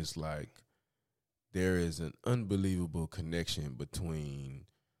specifically, is like there is an unbelievable connection between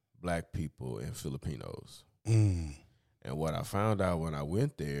Black people and Filipinos. And what I found out when I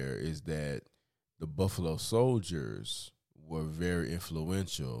went there is that the Buffalo Soldiers were very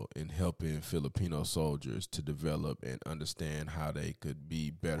influential in helping Filipino soldiers to develop and understand how they could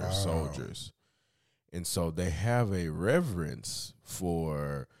be better soldiers. And so they have a reverence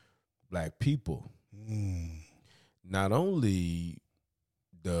for Black people. Not only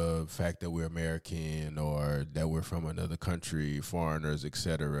the fact that we're American or that we're from another country, foreigners,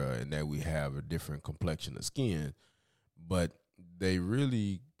 etc., and that we have a different complexion of skin, but they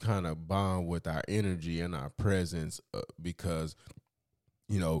really kind of bond with our energy and our presence because,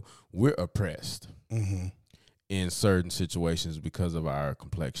 we're oppressed in certain situations because of our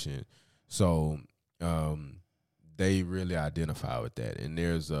complexion. So they really identify with that, and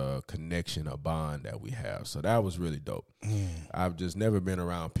there's a connection, a bond that we have. So that was really dope. I've just never been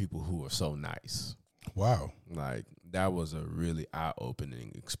around people who are so nice. Wow. Like, that was a really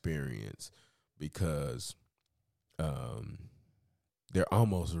eye-opening experience because they're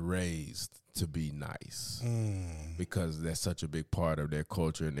almost raised to be nice because that's such a big part of their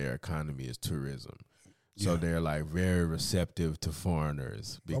culture and their economy is tourism. So they're like very receptive to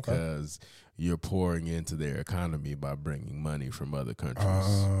foreigners because you're pouring into their economy by bringing money from other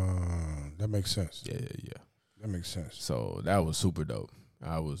countries. That makes sense. Yeah. That makes sense. So that was super dope.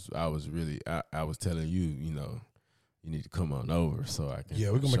 I was really I was telling you, you need to come on over so I can.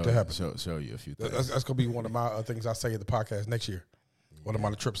 Yeah, we're gonna make that happen. Show you a few things. That's gonna be one of my things I say at the podcast next year. One of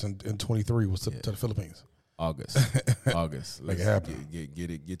my trips in 23 was to the Philippines. August. Make it happen.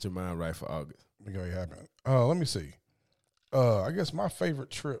 Get your mind right for August. Make it happen. Let me see. I guess my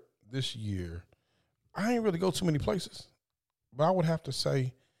favorite trip this year, I ain't really go too many places, but I would have to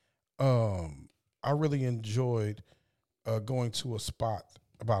say, I really enjoyed going to a spot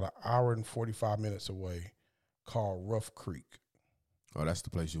about an hour and 45 minutes away called Rough Creek. Oh, that's the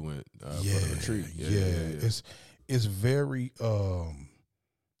place you went for Yeah, the retreat. yeah. It's very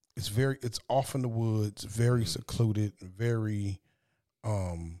it's off in the woods, very secluded, very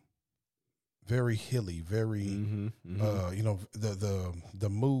very hilly, very you know, the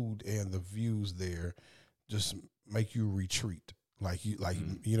mood and the views there just make you retreat. You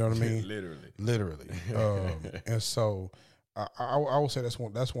know what I mean? Literally. And so I would say that's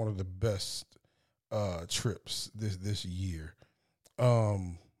one of the best trips this year.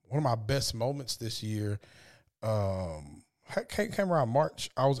 One of my best moments this year came around March.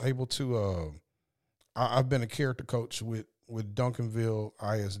 I was able to I've been a character coach with Duncanville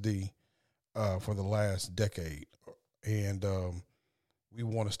ISD for the last decade, and we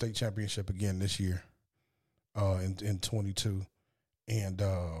won a state championship again this year in 22. And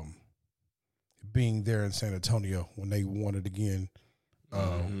being there in San Antonio when they won it again,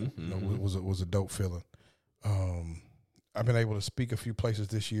 you know, it was a dope feeling. I've been able to speak a few places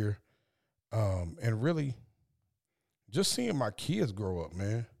this year, and really just seeing my kids grow up,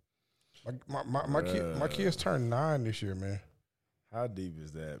 man. My kids turned 9 this year, man. How deep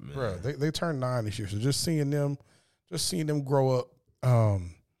is that, man? Bro, they turned 9 this year, so just seeing them grow up.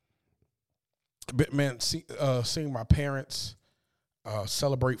 But man, seeing my parents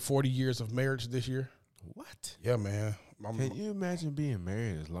celebrate 40 years of marriage this year. What? Yeah, man. Can you imagine being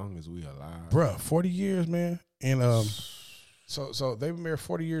married as long as we alive? Bruh, 40 years, man. And so they've been married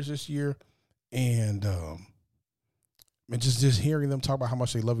 40 years this year. And just hearing them talk about how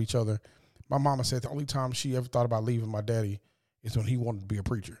much they love each other. My mama said the only time she ever thought about leaving my daddy is when he wanted to be a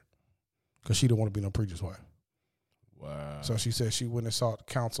preacher, because she didn't want to be no preacher's wife. Wow. So she said she went and sought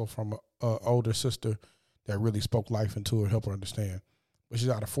counsel from an older sister that really spoke life into her, help her understand. But she's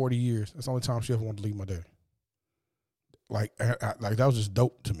out of 40 years. That's the only time she ever wanted to leave my daddy. Like that was just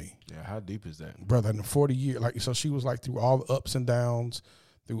dope to me. Yeah, how deep is that? Brother, in the 40 years, so she was through all the ups and downs,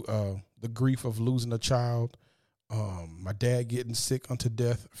 through the grief of losing a child, my dad getting sick unto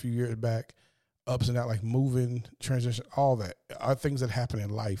death a few years back, ups and downs, moving, transition, all that. Are things that happen in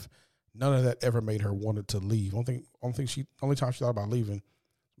life. None of that ever made her wanted to leave. Only time she thought about leaving,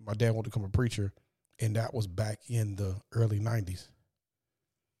 my dad wanted to become a preacher, and that was back in the early 90s.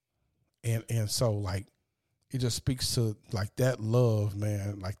 And so it just speaks to that love,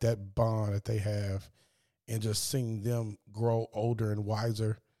 man, that bond that they have, and just seeing them grow older and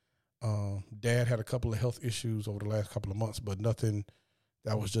wiser. Dad had a couple of health issues over the last couple of months, but nothing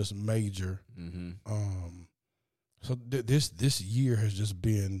that was just major. So this year has just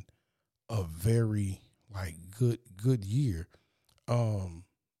been a very good year.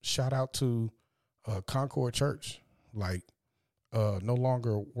 Shout out to Concord Church, no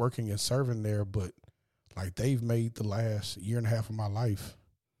longer working and serving there, but they've made the last year and a half of my life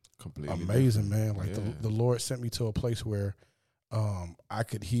completely amazing, different. Man. The Lord sent me to a place where I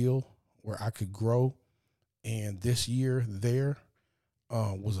could heal, where I could grow, and this year there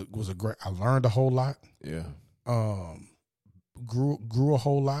was a great. I learned a whole lot. Yeah. Grew a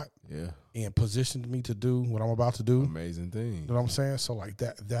whole lot. Yeah. And positioned me to do what I'm about to do. Amazing thing. You know what I'm saying? So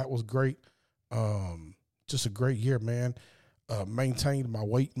that was great. Just a great year, man. Maintained my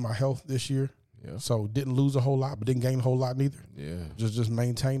weight and my health this year. Yeah. So didn't lose a whole lot, but didn't gain a whole lot neither. Yeah. Just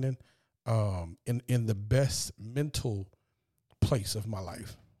maintaining in the best mental place of my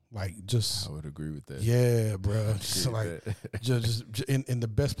life. I would agree with that. Yeah, bro. Just in the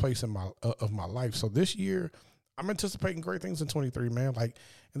best place in of my life. So this year, I'm anticipating great things in 23, man.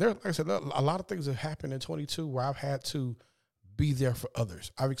 And there, like I said, a lot of things have happened in 22 where I've had to be there for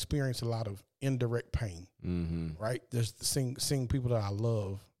others. I've experienced a lot of indirect pain, right? There's seeing people that I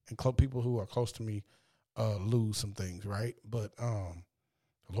love and people who are close to me lose some things, right? But the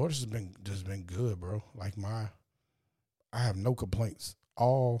Lord has been good, bro. I have no complaints.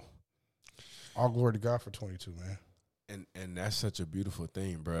 All glory to God for 22, man. And that's such a beautiful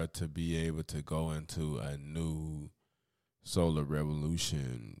thing, bro, to be able to go into a new solar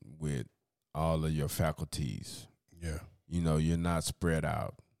revolution with all of your faculties. Yeah. You're not spread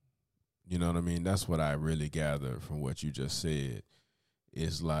out. You know what I mean? That's what I really gather from what you just said.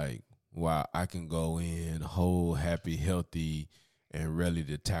 It's wow, I can go in whole, happy, healthy, and ready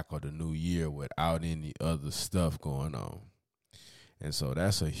to tackle the new year without any other stuff going on. And so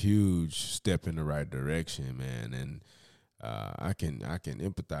that's a huge step in the right direction, man. And I can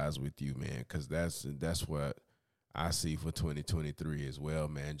empathize with you, man, because that's what I see for 2023 as well,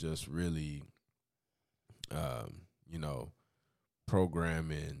 man. Just really,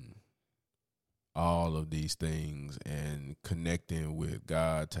 programming all of these things and connecting with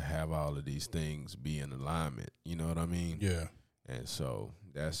God to have all of these things be in alignment. You know what I mean? Yeah. And so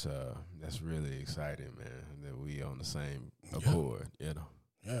that's really exciting, man, that we on the same accord, you know.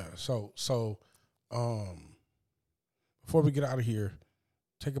 Yeah. So before we get out of here,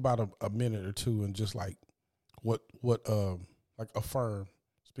 take about a minute or two and just like what like affirm,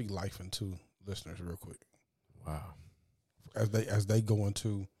 speak life into listeners real quick. Wow. As they go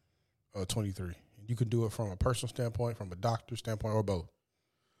into 23. You can do it from a personal standpoint, from a doctor standpoint, or both.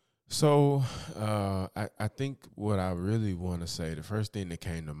 So I think what I really want to say, the first thing that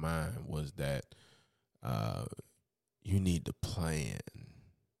came to mind was that you need to plan.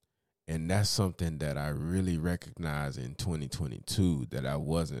 And that's something that I really recognize in 2022 that I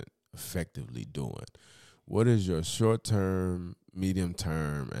wasn't effectively doing. What is your short-term,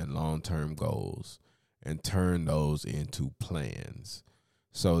 medium-term, and long-term goals? And turn those into plans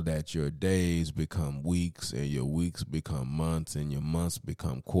so that your days become weeks and your weeks become months and your months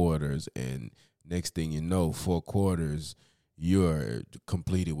become quarters. And next thing you know, 4 quarters, you're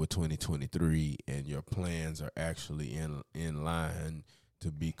completed with 2023 and your plans are actually in line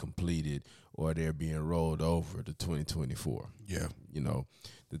to be completed, or they're being rolled over to 2024. Yeah. You know,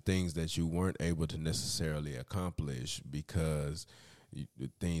 the things that you weren't able to necessarily accomplish because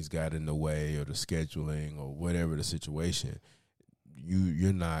things got in the way or the scheduling or whatever the situation,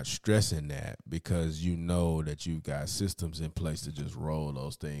 you're not stressing that because you know that you've got systems in place to just roll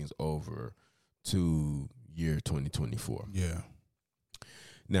those things over to year 2024. Yeah.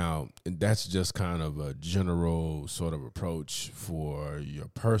 Now, that's just kind of a general sort of approach for your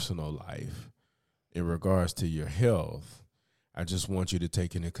personal life. In regards to your health, I just want you to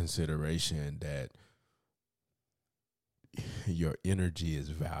take into consideration that your energy is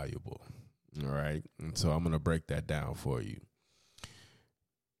valuable, all right? And so I'm going to break that down for you.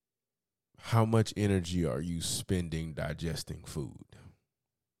 How much energy are you spending digesting food?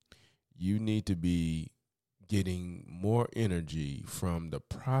 You need to be getting more energy from the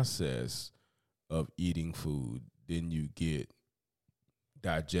process of eating food than you get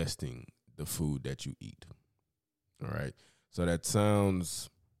digesting the food that you eat. All right. So that sounds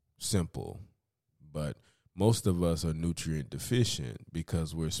simple, but most of us are nutrient deficient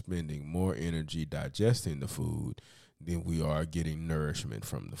because we're spending more energy digesting the food than we are getting nourishment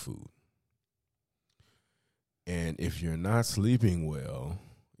from the food. And if you're not sleeping well,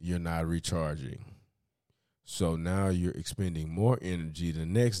 you're not recharging. So now you're expending more energy the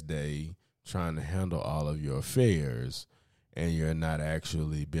next day trying to handle all of your affairs, and you're not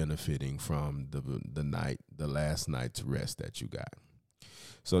actually benefiting from the last night's rest that you got.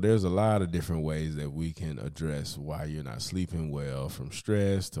 So there's a lot of different ways that we can address why you're not sleeping well, from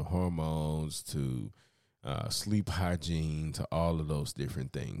stress to hormones to sleep hygiene to all of those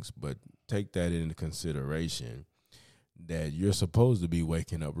different things. But take that into consideration that you're supposed to be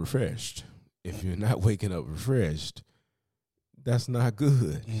waking up refreshed. If you're not waking up refreshed, that's not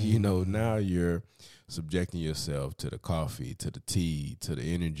good. You know, now you're subjecting yourself to the coffee, to the tea, to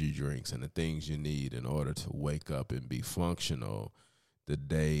the energy drinks, and the things you need in order to wake up and be functional the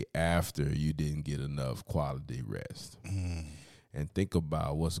day after you didn't get enough quality rest. And think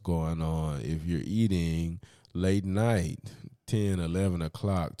about what's going on if you're eating late night, 10, 11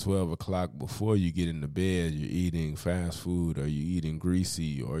 o'clock, 12 o'clock before you get into bed. You're eating fast food, or you're eating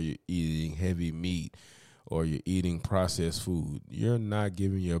greasy, or you're eating heavy meat, or you're eating processed food. You're not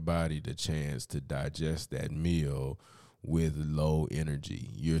giving your body the chance to digest that meal with low energy.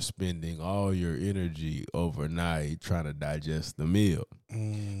 You're spending all your energy overnight trying to digest the meal.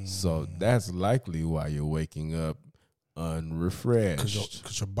 So that's likely why you're waking up unrefreshed.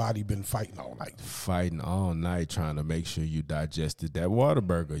 Because your body been fighting all night. Fighting all night trying to make sure you digested that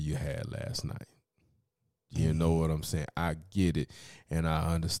Whataburger you had last night. You know what I'm saying? I get it, and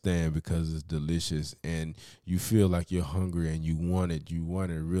I understand because it's delicious, and you feel like you're hungry and you want it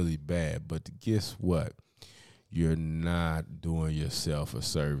really bad. But guess what? You're not doing yourself a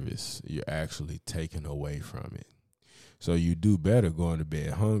service. You're actually taking away from it. So you do better going to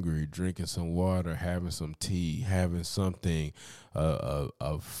bed hungry, drinking some water, having some tea, having something,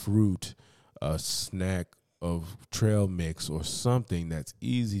 a fruit, a snack of trail mix, or something that's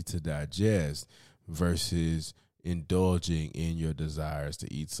easy to digest, versus indulging in your desires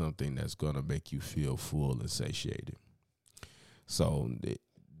to eat something that's going to make you feel full and satiated. So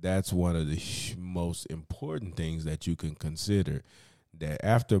that's one of the most important things that you can consider, that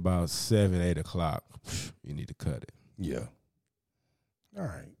after about 7, 8 o'clock, you need to cut it. Yeah. All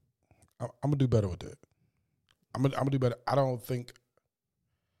right. I'm going to do better with that. I'm gonna do better. I don't think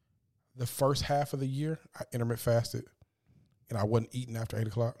the first half of the year I intermittent fasted and I wasn't eating after 8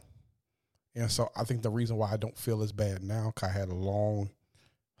 o'clock. And so I think the reason why I don't feel as bad now, because I had a long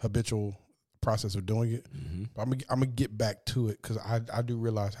habitual process of doing it. Mm-hmm. But I'm gonna get back to it because I do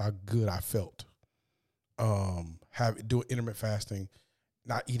realize how good I felt. Doing intermittent fasting,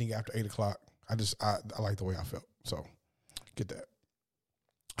 not eating after 8 o'clock. I like the way I felt. So get that.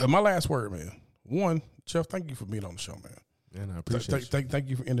 My last word, man. One, Jeff, thank you for being on the show, man. And I appreciate it. Thank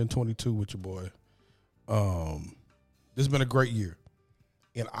you for ending 22 with your boy. This has been a great year.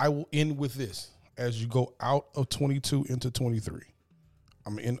 And I will end with this. As you go out of 22 into 23,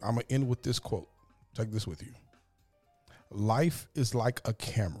 I'm gonna end with this quote. Take this with you. Life is like a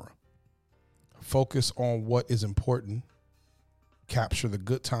camera. Focus on what is important. Capture the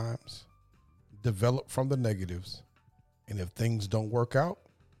good times. Develop from the negatives. And if things don't work out,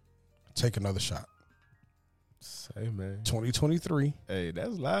 take another shot. Say, man. 2023. Hey,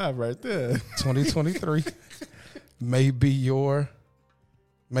 that's live right there. 2023 may be your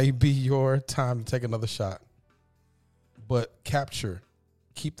time to take another shot. But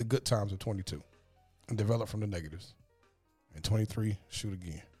keep the good times of 22 and develop from the negatives. And 23, shoot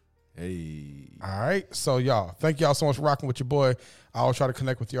again. Hey. All right. So, y'all, thank y'all so much for rocking with your boy. I always try to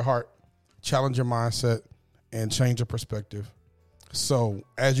connect with your heart, challenge your mindset, and change your perspective. So,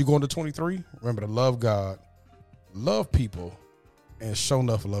 as you go into 23, remember to love God, love people, and show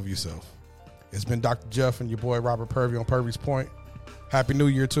enough love yourself. It's been Dr. Jeff and your boy Robert Purvey on Purvey's Point. Happy New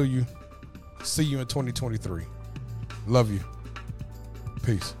Year to you. See you in 2023. Love you.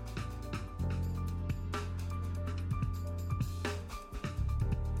 Peace.